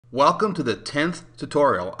Welcome to the 10th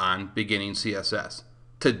tutorial on beginning CSS.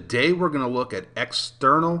 Today we're going to look at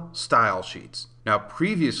external style sheets. Now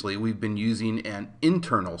previously we've been using an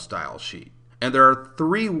internal style sheet. And there are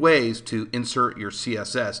three ways to insert your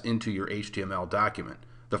CSS into your HTML document.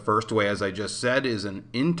 The first way, as I just said, is an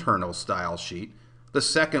internal style sheet. The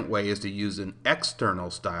second way is to use an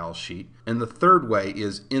external style sheet. And the third way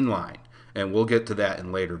is inline. And we'll get to that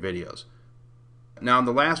in later videos. Now in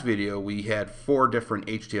the last video we had 4 different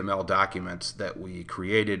HTML documents that we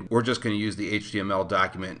created. We're just going to use the HTML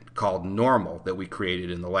document called normal that we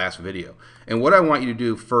created in the last video. And what I want you to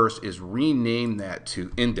do first is rename that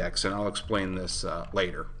to index, and I'll explain this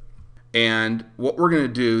later. And what we're going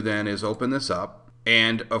to do then is open this up,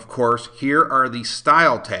 and of course here are the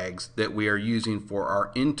style tags that we are using for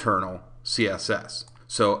our internal CSS.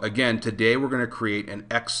 So again, today we're going to create an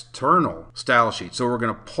external style sheet. So we're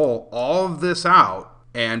going to pull all of this out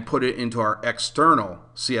and put it into our external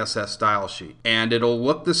CSS style sheet. And it'll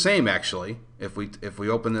look the same actually. If we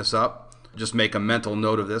open this up, just make a mental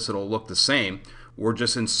note of this, it'll look the same. We're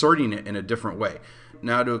just inserting it in a different way.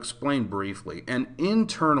 Now to explain briefly, an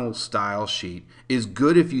internal style sheet is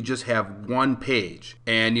good if you just have one page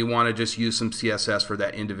and you want to just use some CSS for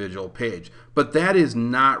that individual page. But that is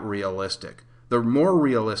not realistic. The more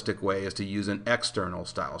realistic way is to use an external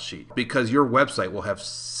style sheet because your website will have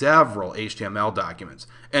several HTML documents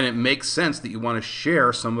and it makes sense that you want to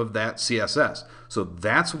share some of that CSS. So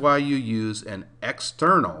that's why you use an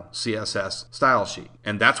external CSS style sheet.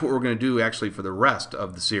 And that's what we're going to do actually for the rest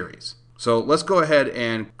of the series. So let's go ahead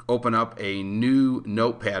and open up a new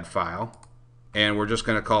notepad file, and we're just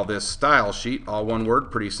going to call this style sheet, all one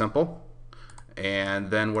word, pretty simple.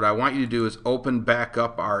 And then what I want you to do is open back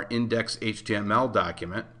up our index.html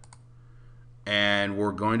document, and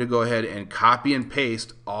we're going to go ahead and copy and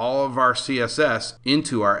paste all of our CSS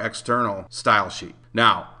into our external style sheet.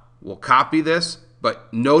 Now we'll copy this,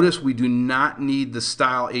 but notice we do not need the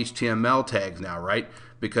style HTML tags now, right?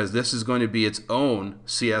 Because this is going to be its own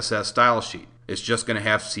CSS style sheet. It's just going to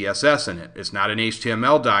have CSS in it. It's not an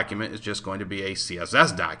HTML document, it's just going to be a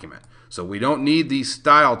CSS document. So we don't need these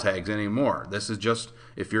style tags anymore. This is just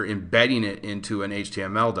if you're embedding it into an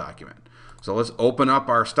HTML document. So let's open up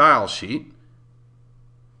our style sheet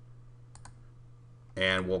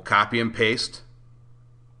and we'll copy and paste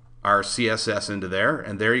our CSS into there,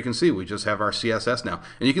 and there you can see we just have our CSS now.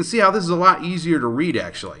 And you can see how this is a lot easier to read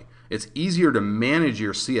actually. It's easier to manage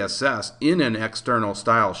your CSS in an external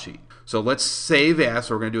style sheet. So let's save as.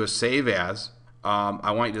 So we're going to do a save as.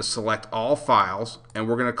 I want you to select all files, and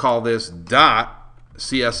we're going to call this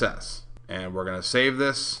 .css. And we're going to save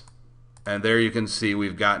this, and there you can see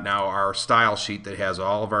we've got now our style sheet that has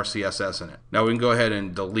all of our CSS in it. Now we can go ahead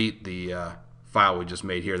and delete the file we just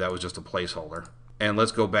made here. That was just a placeholder. And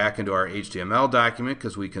let's go back into our HTML document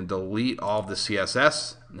because we can delete all of the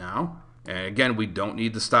CSS now. And again, we don't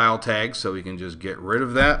need the style tags, so we can just get rid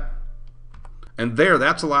of that. And there,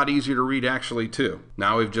 that's a lot easier to read actually too.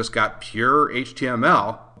 Now we've just got pure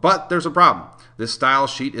HTML, but there's a problem. This style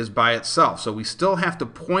sheet is by itself, so we still have to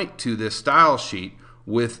point to this style sheet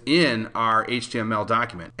within our HTML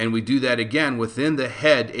document. And we do that again within the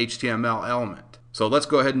head HTML element. So let's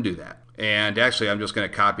go ahead and do that. And actually, I'm just going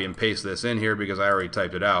to copy and paste this in here because I already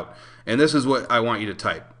typed it out. And this is what I want you to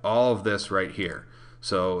type, all of this right here.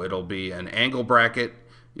 So it'll be an angle bracket.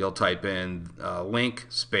 You'll type in link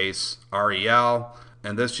space rel,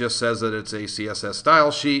 and this just says that it's a CSS style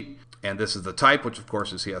sheet, and this is the type, which of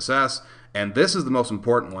course is CSS, and this is the most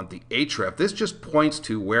important one, the href. This just points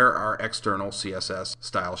to where our external CSS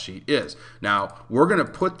style sheet is. Now we're going to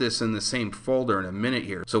put this in the same folder in a minute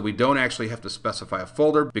here, so we don't actually have to specify a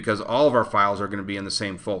folder because all of our files are going to be in the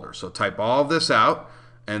same folder. So type all of this out,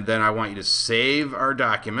 and then I want you to save our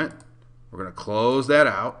document. We're going to close that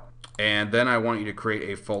out. And then I want you to create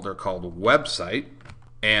a folder called website.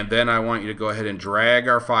 And then I want you to go ahead and drag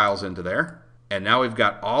our files into there. And now we've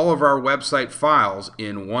got all of our website files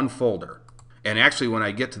in one folder. And actually when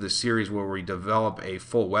I get to the series where we develop a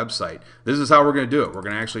full website, this is how we're going to do it. We're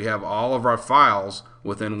going to actually have all of our files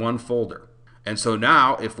within one folder. And so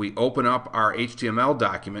now if we open up our HTML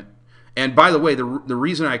document, and by the way, the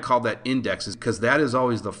reason I call that index is because that is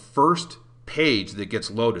always the first page that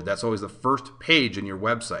gets loaded. That's always the first page in your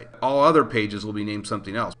website. All other pages will be named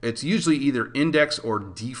something else. It's usually either index or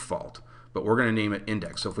default, but we're going to name it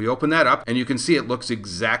index. So if we open that up, and you can see it looks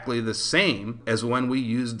exactly the same as when we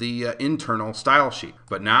used the internal style sheet.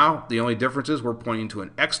 But now the only difference is we're pointing to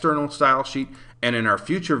an external style sheet, and in our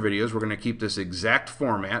future videos we're going to keep this exact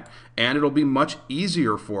format, and it'll be much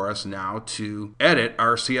easier for us now to edit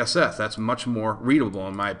our CSS. That's much more readable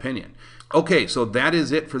in my opinion. Okay, so that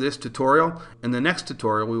is it for this tutorial. In the next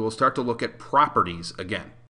tutorial, we will start to look at properties again.